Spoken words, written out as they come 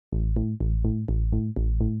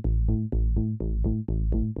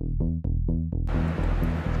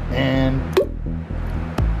And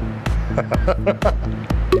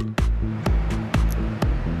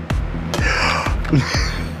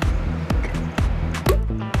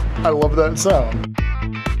I love that sound.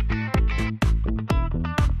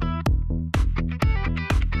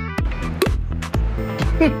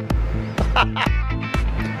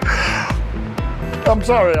 I'm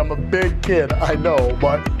sorry, I'm a big kid, I know,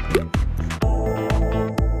 but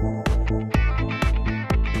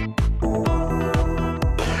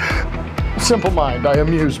simple mind, I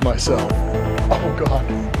amuse myself. Oh God.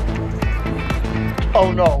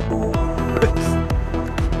 Oh no.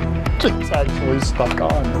 It's actually stuck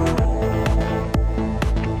on.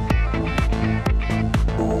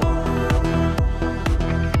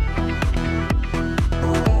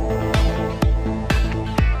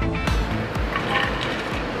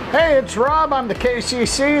 Hey, it's Rob. I'm the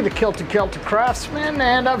KCC, the Kilted Celtic Craftsman,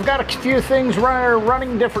 and I've got a few things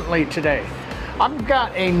running differently today. I've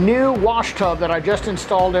got a new wash tub that I just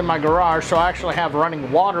installed in my garage, so I actually have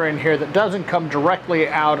running water in here that doesn't come directly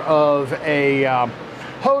out of a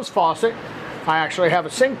hose faucet. I actually have a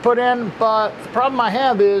sink put in, but the problem I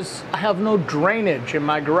have is I have no drainage in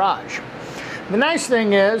my garage. The nice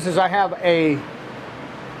thing is I have a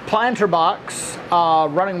planter box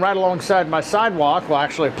running right alongside my sidewalk, well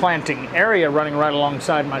actually a planting area running right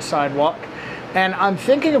alongside my sidewalk, and I'm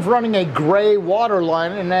thinking of running a gray water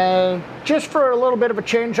line, and just for a little bit of a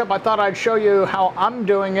change up I thought I'd show you how I'm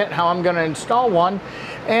doing it, how I'm going to install one,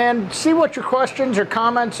 and see what your questions or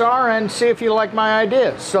comments are and see if you like my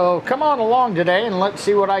ideas. So come on along today and let's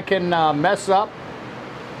see what I can mess up,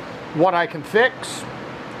 what I can fix,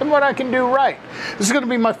 and what I can do right. This is going to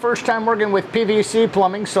be my first time working with PVC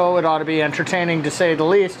plumbing, so it ought to be entertaining to say the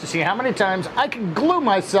least, to see how many times I can glue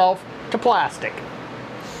myself to plastic.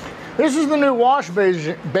 This is the new wash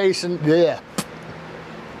basin. Yeah.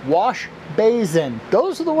 Wash basin.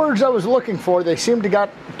 Those are the words I was looking for. They seem to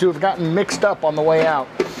have gotten mixed up on the way out.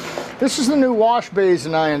 This is the new wash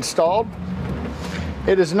basin I installed.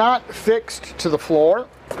 It is not fixed to the floor,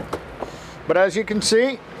 but as you can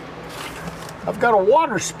see, I've got a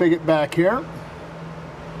water spigot back here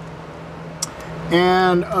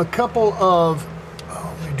and a couple of,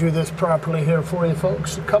 let me do this properly here for you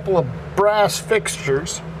folks, a couple of brass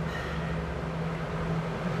fixtures,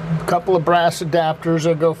 a couple of brass adapters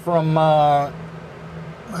that go from, I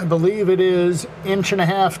believe it is 1.5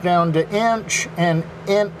 inches down to inch and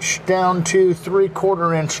inch down to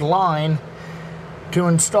 3/4 inch line to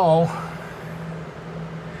install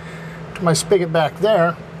to my spigot back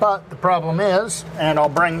there. But the problem is, and I'll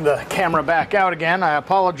bring the camera back out again, I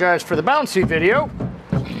apologize for the bouncy video.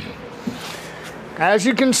 As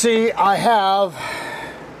you can see, I have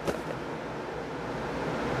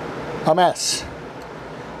a mess.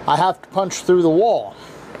 I have to punch through the wall.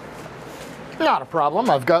 Not a problem,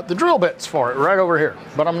 I've got the drill bits for it right over here,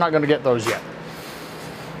 but I'm not going to get those yet.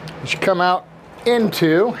 As you come out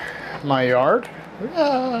into my yard,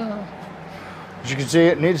 as you can see,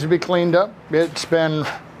 it needs to be cleaned up. It's been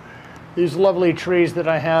these lovely trees that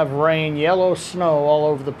I have rain yellow snow all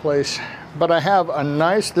over the place. But I have a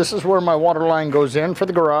nice, this is where my water line goes in for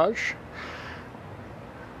the garage.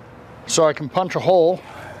 So I can punch a hole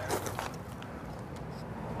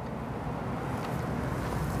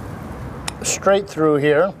straight through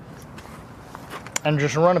here and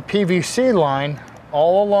just run a PVC line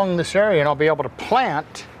all along this area, and I'll be able to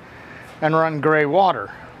plant and run gray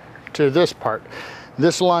water to this part.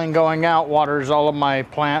 This line going out waters all of my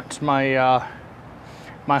plants, my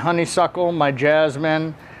my honeysuckle, my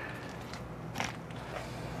jasmine,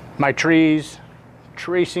 my trees.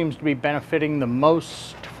 Tree seems to be benefiting the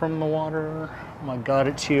most from the water. Oh my God,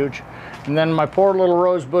 it's huge. And then my poor little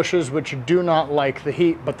rose bushes, which do not like the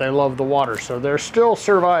heat, but they love the water, so they're still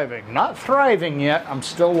surviving. Not thriving yet, I'm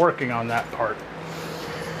still working on that part.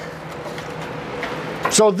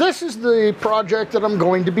 So this is the project that I'm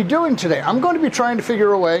going to be doing today. I'm going to be trying to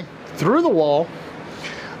figure a way through the wall.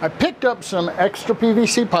 I picked up some extra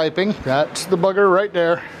PVC piping. That's the bugger right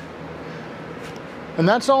there. And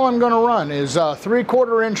that's all I'm going to run is a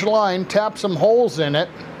 3/4 inch line, tap some holes in it,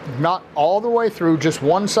 not all the way through, just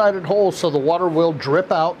one-sided holes so the water will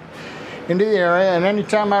drip out into the area. And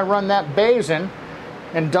anytime I run that basin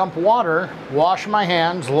and dump water, wash my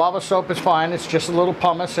hands. Lava soap is fine, it's just a little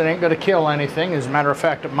pumice, it ain't gonna kill anything. As a matter of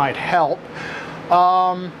fact, it might help.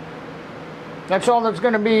 That's all that's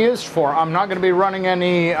gonna be used for. I'm not gonna be running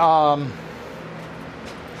any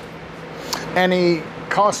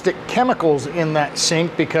caustic chemicals in that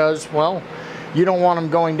sink because, well, You don't want them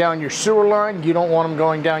going down your sewer line. You don't want them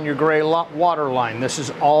going down your gray water line. This is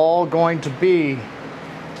all going to be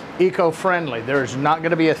eco-friendly. There's not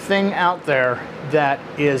going to be a thing out there that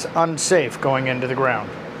is unsafe going into the ground.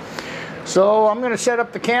 So I'm going to set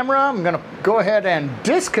up the camera. I'm going to go ahead and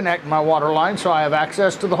disconnect my water line so I have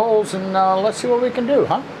access to the holes, and let's see what we can do,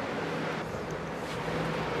 huh?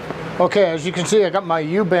 Okay, as you can see, I got my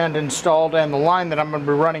U-bend installed and the line that I'm going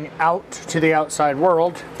to be running out to the outside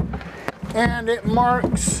world. And it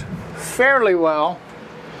marks fairly well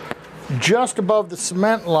just above the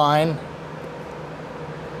cement line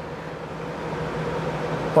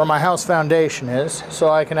where my house foundation is, so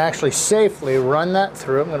I can actually safely run that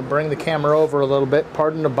through. I'm going to bring the camera over a little bit,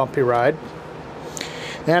 pardon the bumpy ride.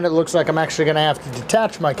 And it looks like I'm actually going to have to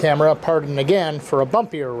detach my camera, pardon again, for a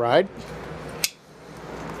bumpier ride.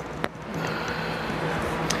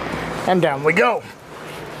 And down we go.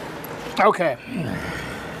 Okay.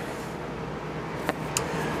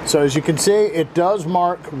 So as you can see, it does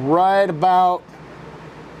mark right about,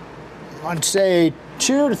 I'd say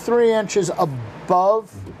 2 to 3 inches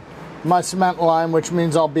above my cement line, which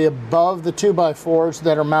means I'll be above the 2x4s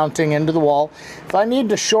that are mounting into the wall. If I need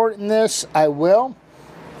to shorten this, I will.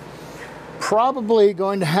 Probably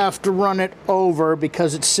going to have to run it over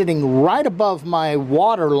because it's sitting right above my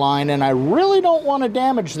water line, and I really don't want to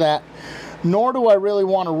damage that, nor do I really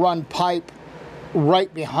want to run pipe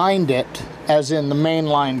right behind it, as in the main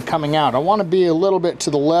line coming out. I want to be a little bit to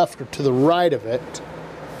the left or to the right of it.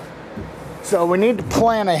 So we need to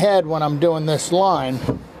plan ahead when I'm doing this line.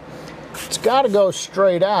 It's got to go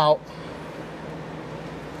straight out,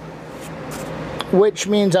 which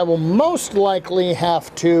means I will most likely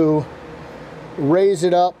have to raise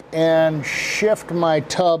it up and shift my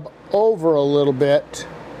tub over a little bit.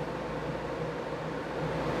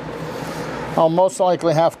 I'll most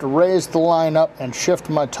likely have to raise the line up and shift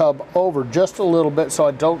my tub over just a little bit so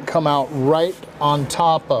I don't come out right on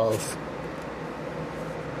top of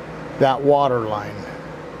that water line.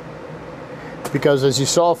 Because as you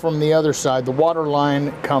saw from the other side, the water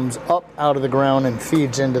line comes up out of the ground and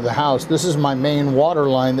feeds into the house. This is my main water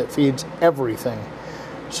line that feeds everything.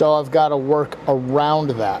 So I've got to work around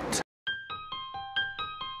that.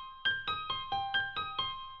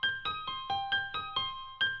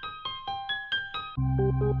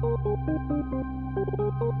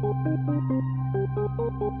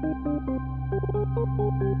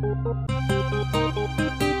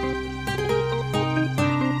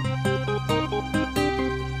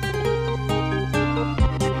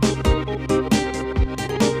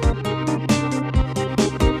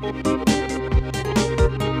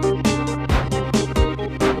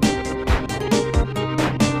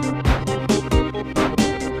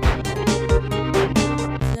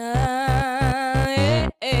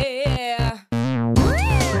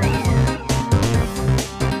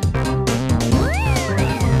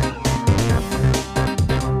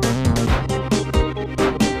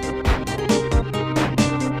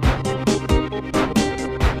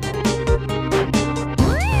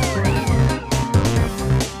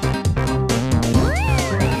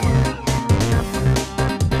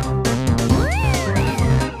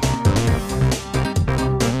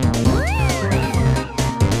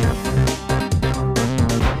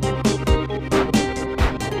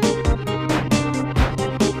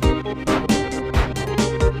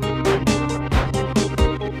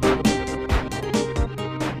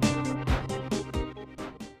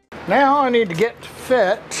 Now I need to get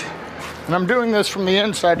fit, and I'm doing this from the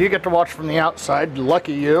inside. You get to watch from the outside.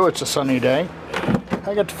 Lucky you, it's a sunny day.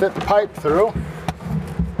 I get to fit the pipe through.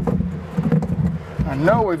 I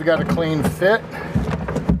know we've got a clean fit.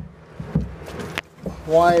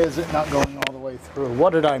 Why is it not going all the way through?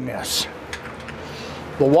 What did I miss?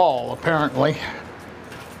 The wall, apparently.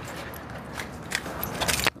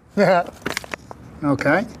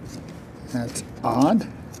 Okay, that's odd.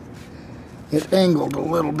 It angled a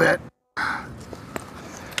little bit.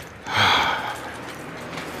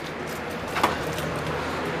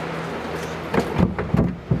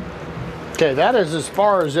 Okay, that is as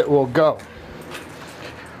far as it will go.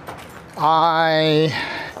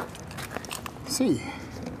 See.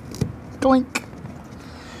 Doink.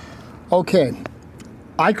 Okay,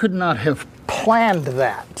 I could not have planned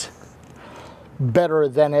that better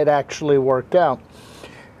than it actually worked out.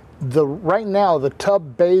 Right now, the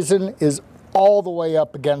tub basin is all the way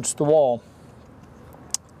up against the wall.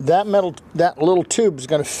 That little tube is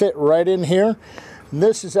going to fit right in here.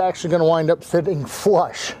 This is actually going to wind up fitting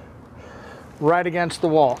flush right against the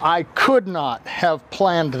wall. I could not have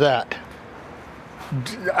planned that.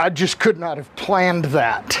 I just could not have planned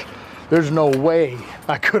that. There's no way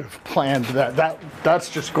I could have planned that. That's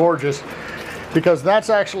just gorgeous. because that's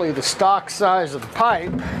actually the stock size of the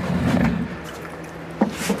pipe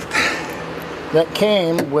that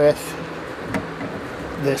came with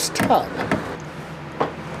this tub.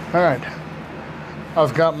 All right,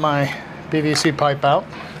 I've got my PVC pipe out.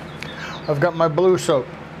 I've got my blue soap.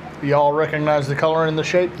 Y'all recognize the color and the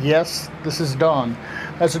shape? Yes, this is Dawn.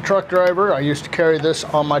 As a truck driver, I used to carry this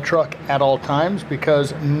on my truck at all times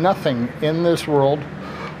because nothing in this world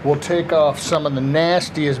will take off some of the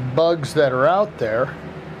nastiest bugs that are out there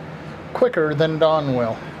quicker than Dawn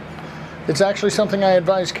will. It's actually something I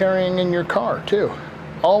advise carrying in your car too.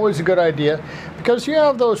 Always a good idea, because you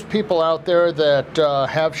have those people out there that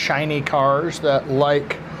have shiny cars that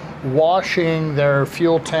like washing their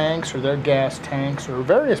fuel tanks or their gas tanks or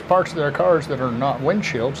various parts of their cars that are not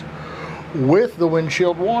windshields with the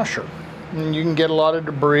windshield washer. And you can get a lot of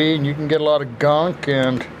debris and you can get a lot of gunk,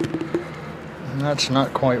 and that's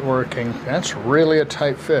not quite working. That's really a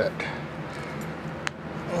tight fit.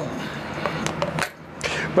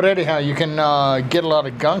 But anyhow, you can get a lot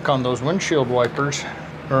of gunk on those windshield wipers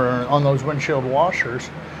or on those windshield washers.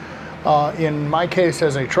 In my case,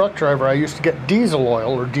 as a truck driver, I used to get diesel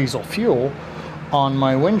oil or diesel fuel on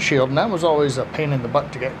my windshield, and that was always a pain in the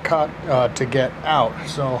butt to get out.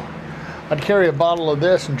 So I'd carry a bottle of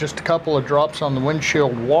this, and just a couple of drops on the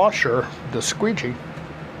windshield washer, the squeegee,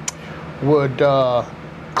 would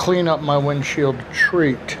clean up my windshield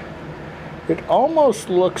treat. It almost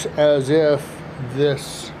looks as if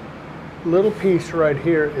this little piece right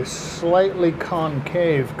here is slightly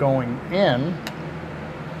concave going in,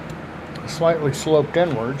 slightly sloped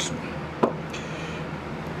inwards.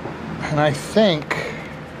 And I think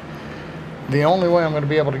the only way I'm going to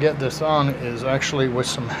be able to get this on is actually with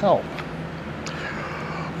some help,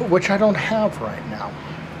 which I don't have right now.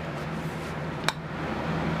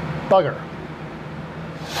 Bugger.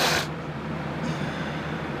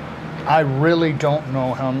 I really don't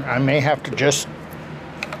know how. I may have to just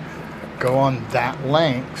go on that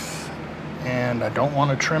length, and I don't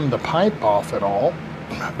want to trim the pipe off at all,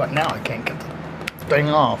 but now I can't get the thing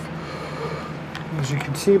off. As you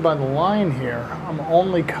can see by the line here, I'm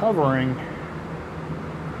only covering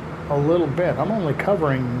a little bit. I'm only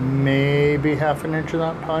covering maybe half an inch of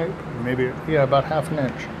that pipe, maybe, yeah, about half an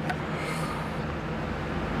inch.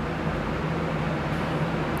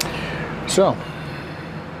 So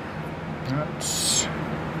that's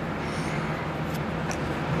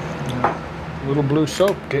a little blue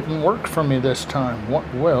soap didn't work for me this time. What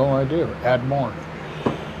will I do? Add more.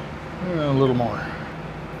 A little more.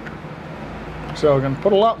 So we're going to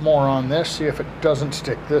put a lot more on this, see if it doesn't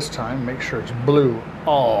stick this time. Make sure it's blue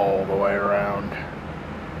all the way around,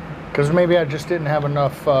 because maybe I just didn't have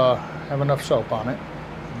enough soap on it.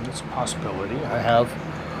 It's a possibility. I have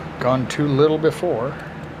gone too little before,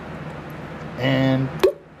 and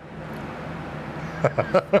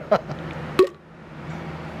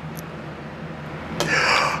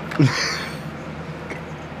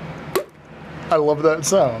I love that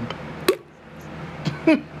sound.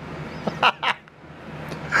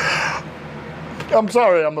 I'm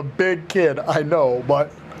sorry, I'm a big kid, I know,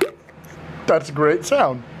 but that's a great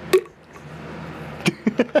sound.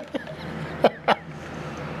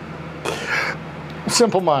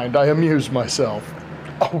 Simple mind, I amuse myself.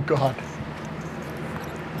 Oh God.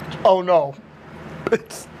 Oh no.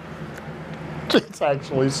 It's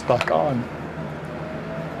actually stuck on.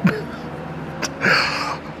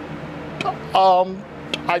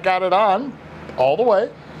 I got it on all the way.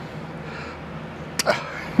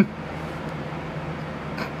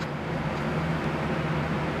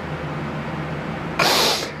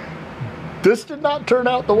 This did not turn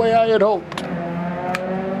out the way I had hoped.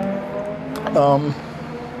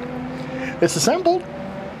 It's assembled.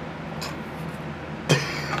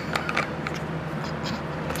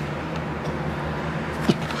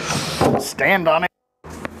 Stand on it.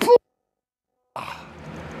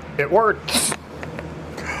 It worked.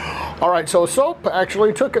 All right, so soap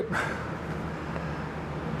actually took it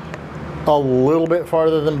a little bit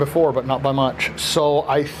farther than before, but not by much. So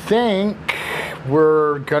I think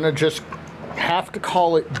we're gonna just have to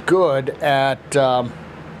call it good at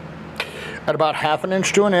about half an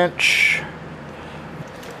inch to an inch.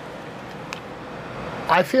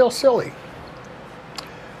 I feel silly.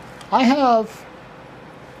 I have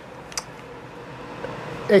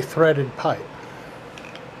a threaded pipe.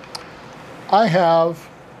 I have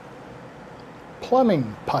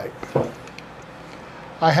plumbing pipe.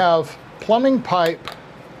 I have plumbing pipe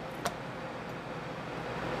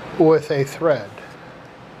with a thread.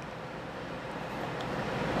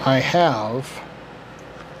 I have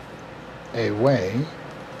a way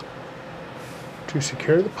to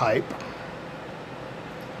secure the pipe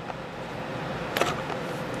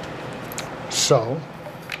so.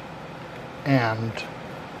 And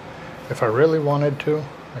if I really wanted to,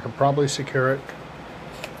 I could probably secure it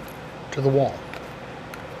to the wall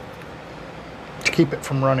to keep it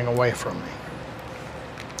from running away from me.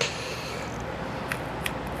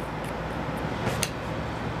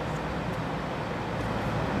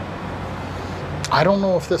 I don't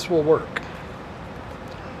know if this will work,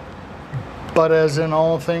 but as in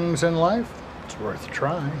all things in life, it's worth a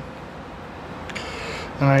try.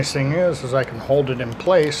 The nice thing is I can hold it in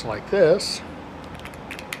place like this.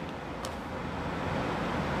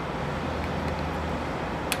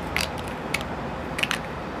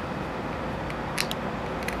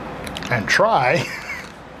 And try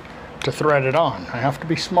to thread it on. I have to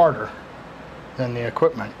be smarter than the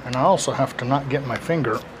equipment, and I also have to not get my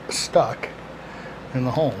finger stuck in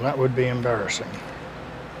the hole. That would be embarrassing.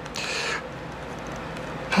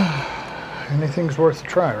 Anything's worth a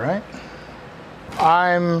try, right?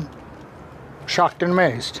 I'm shocked and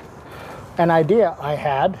amazed. An idea I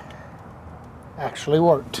had actually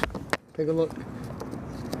worked. Take a look.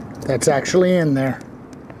 That's actually in there.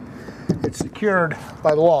 It's secured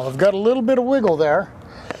by the wall. I've got a little bit of wiggle there,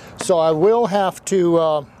 so I will have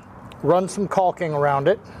to run some caulking around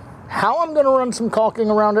it. How I'm going to run some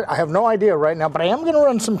caulking around it, I have no idea right now, but I am going to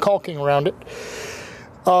run some caulking around it.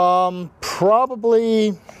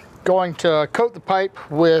 Probably going to coat the pipe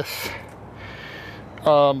with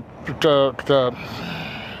don't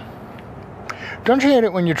you hate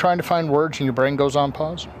it when you're trying to find words and your brain goes on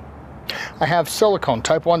pause? I have silicone,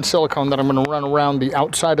 type 1 silicone, that I'm going to run around the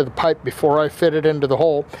outside of the pipe before I fit it into the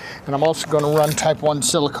hole. And I'm also going to run type 1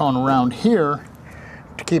 silicone around here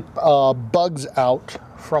to keep bugs out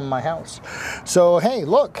from my house. So hey,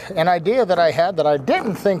 look, an idea that I had that I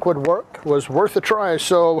didn't think would work was worth a try.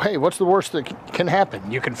 So hey, what's the worst that can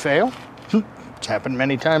happen? You can fail. It's happened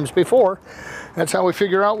many times before. That's how we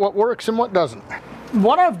figure out what works and what doesn't.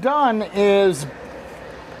 What I've done is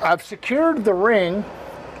I've secured the ring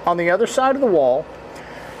on the other side of the wall.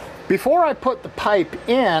 Before I put the pipe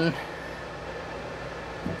in,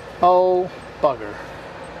 oh bugger.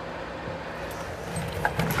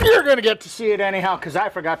 You're gonna get to see it anyhow because I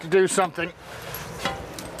forgot to do something.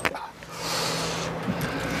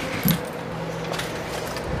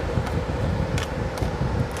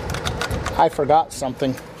 I forgot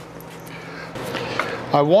something.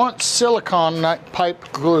 I want silicone, not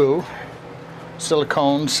pipe glue.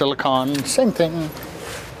 Silicone, same thing.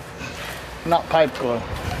 Not pipe glue.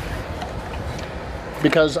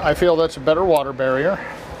 Because I feel that's a better water barrier.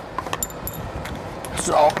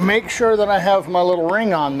 So make sure that I have my little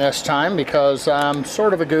ring on this time because I'm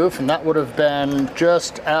sort of a goof and that would have been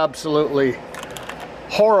just absolutely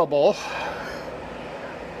horrible.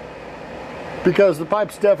 Because the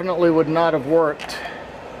pipes definitely would not have worked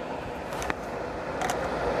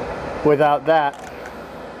without that.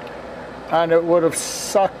 And it would have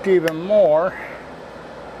sucked even more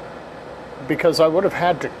because I would have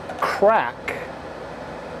had to crack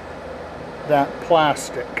that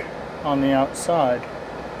plastic on the outside.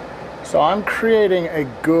 So I'm creating a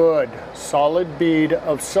good solid bead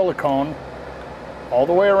of silicone all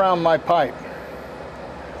the way around my pipe.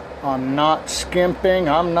 I'm not skimping,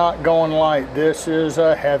 I'm not going light. This is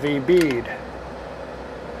a heavy bead.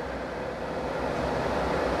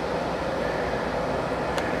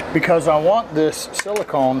 Because I want this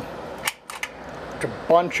silicone to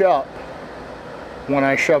bunch up when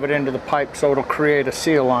I shove it into the pipe so it'll create a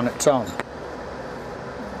seal on its own.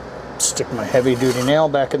 Stick my heavy duty nail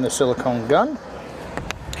back in the silicone gun.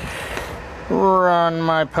 Run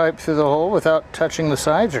my pipe through the hole without touching the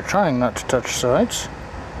sides or trying not to touch the sides.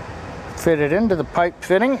 Fit it into the pipe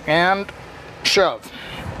fitting and shove.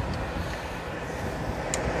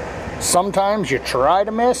 Sometimes you try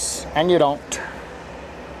to miss and you don't.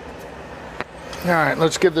 Alright,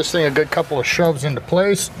 let's give this thing a good couple of shoves into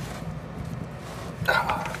place.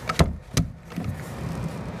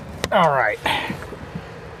 Alright.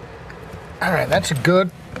 Alright, that's a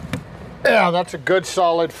good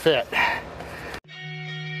solid fit.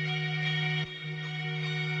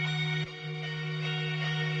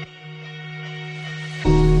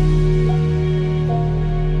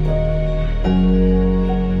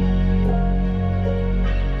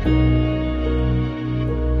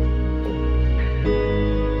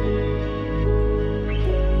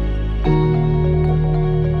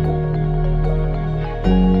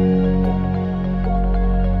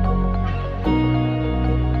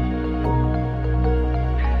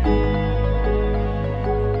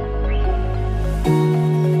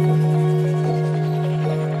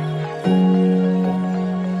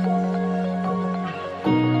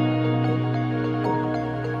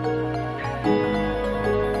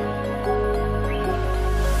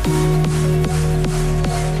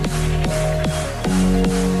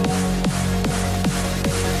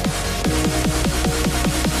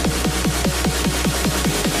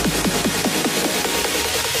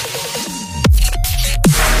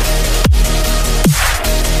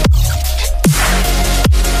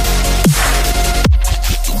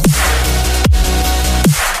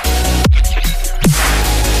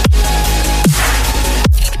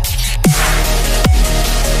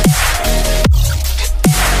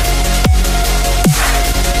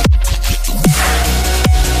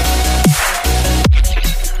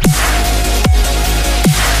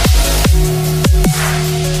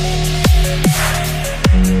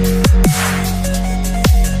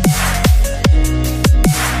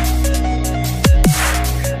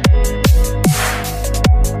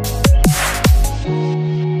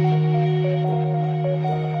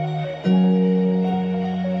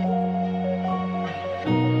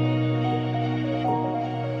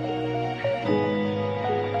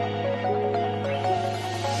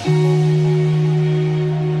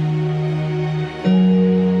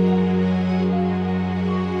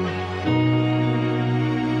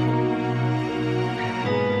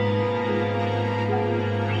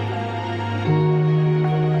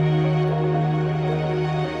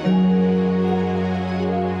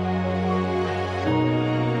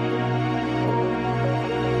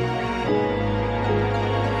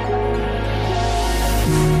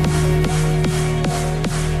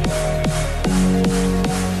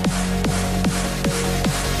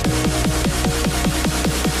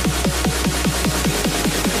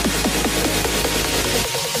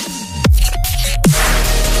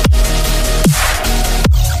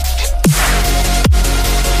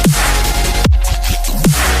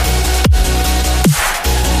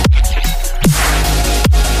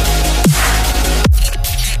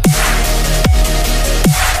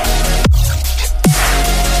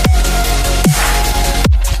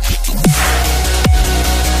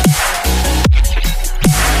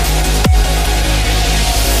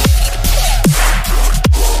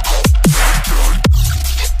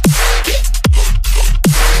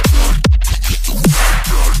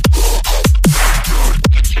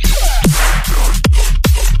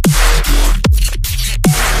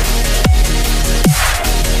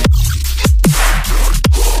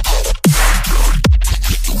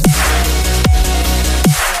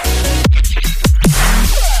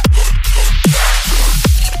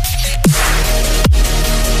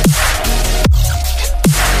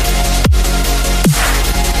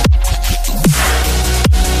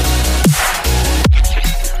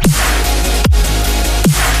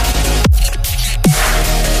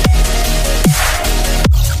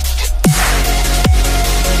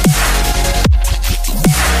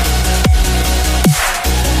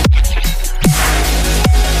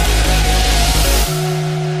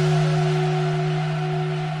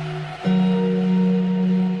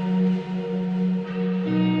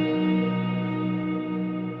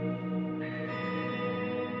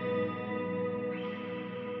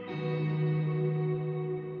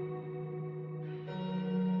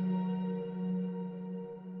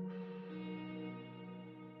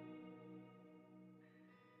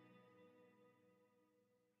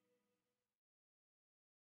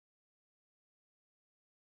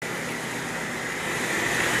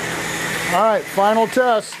 All right, final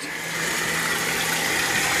test.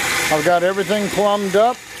 I've got everything plumbed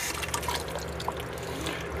up.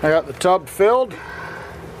 I got the tub filled.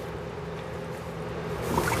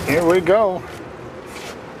 Here we go.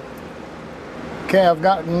 Okay, I've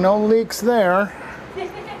got no leaks there.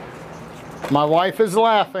 My wife is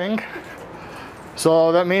laughing.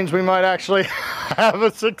 So that means we might actually have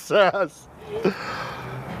a success. You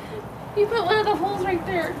put one of the holes right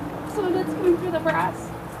there. Some of it's coming through the brass.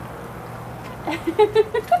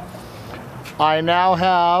 I now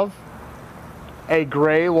have a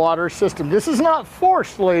gray water system. This is not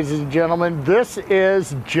forced, ladies and gentlemen. This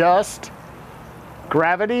is just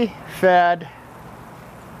gravity-fed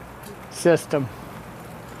system.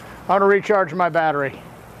 I'm going to recharge my battery.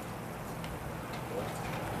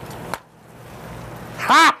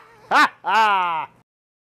 Ha! Ha! Ha!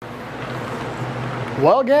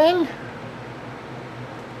 Well, gang,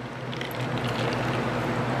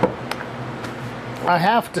 I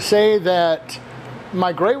have to say that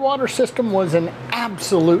my gray water system was an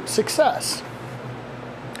absolute success.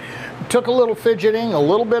 It took a little fidgeting, a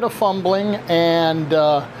little bit of fumbling, and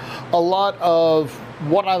a lot of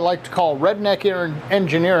what I like to call redneck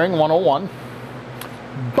engineering 101.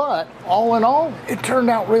 But all in all, it turned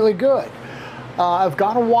out really good. I've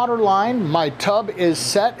got a water line. My tub is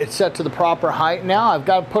set. It's set to the proper height now. I've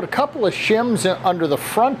got to put a couple of shims under the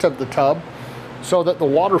front of the tub so that the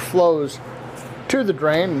water flows to the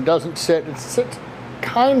drain and doesn't sit. It sits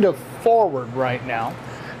kind of forward right now.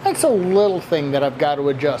 That's a little thing that I've got to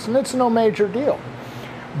adjust, and it's no major deal.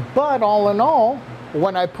 But all in all,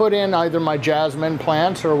 when I put in either my jasmine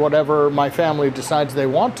plants or whatever my family decides they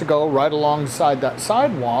want to go right alongside that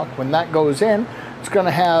sidewalk, when that goes in, it's going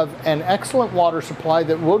to have an excellent water supply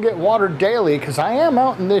that will get watered daily, because I am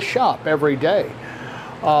out in this shop every day.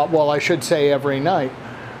 Well, I should say every night.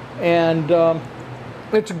 And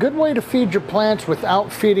it's a good way to feed your plants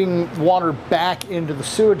without feeding water back into the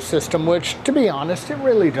sewage system, which, to be honest, it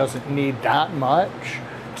really doesn't need that much.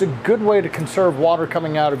 It's a good way to conserve water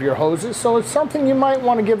coming out of your hoses, so it's something you might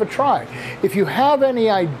want to give a try. If you have any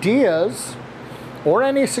ideas or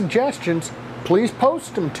any suggestions, please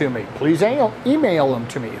post them to me. Please email them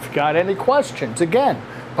to me. If you got any questions, again,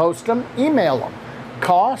 post them, email them.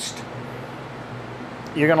 Cost,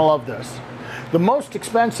 you're going to love this. The most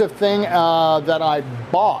expensive thing that I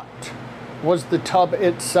bought was the tub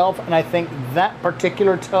itself, and I think that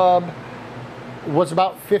particular tub was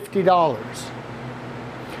about $50.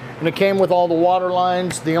 And it came with all the water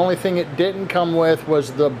lines. The only thing it didn't come with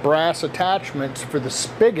was the brass attachments for the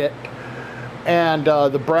spigot and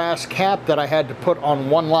the brass cap that I had to put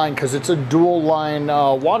on one line because it's a dual line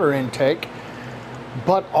water intake.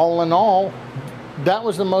 But all in all, that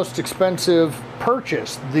was the most expensive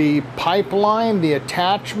purchase. The pipeline, the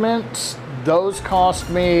attachments, those cost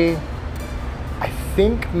me, I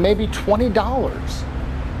think, maybe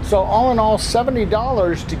 $20. So all in all,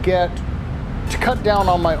 $70 to cut down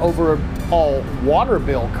on my overall water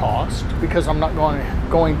bill cost, because I'm not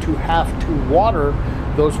going to have to water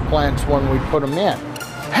those plants when we put them in.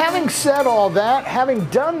 Having said all that, having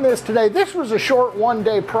done this today, this was a short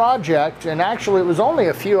one-day project, and actually it was only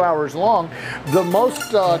a few hours long. The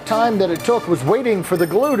most time that it took was waiting for the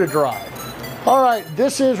glue to dry. All right,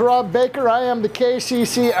 this is Rob Baker. I am the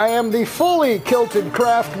KCC. I am the fully kilted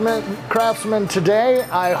craftsman today.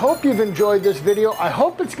 I hope you've enjoyed this video. I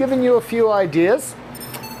hope it's given you a few ideas.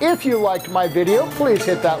 If you liked my video, please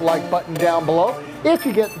hit that like button down below. If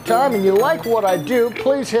you get the time and you like what I do,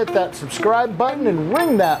 please hit that subscribe button and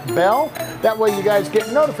ring that bell. That way you guys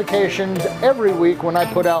get notifications every week when I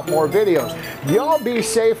put out more videos. Y'all be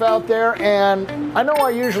safe out there, and I know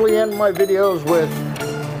I usually end my videos with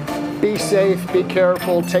be safe, be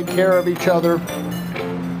careful, take care of each other.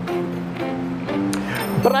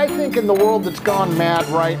 But I think in the world that's gone mad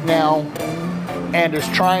right now and is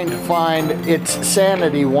trying to find its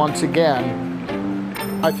sanity once again,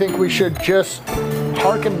 I think we should just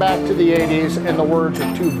harken back to the 80s in the words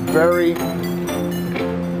of two very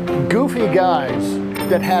goofy guys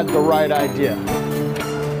that had the right idea.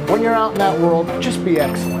 When you're out in that world, just be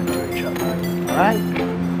excellent to each other, all right?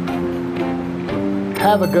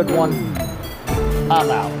 Have a good one. I'm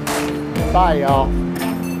out. Bye, y'all.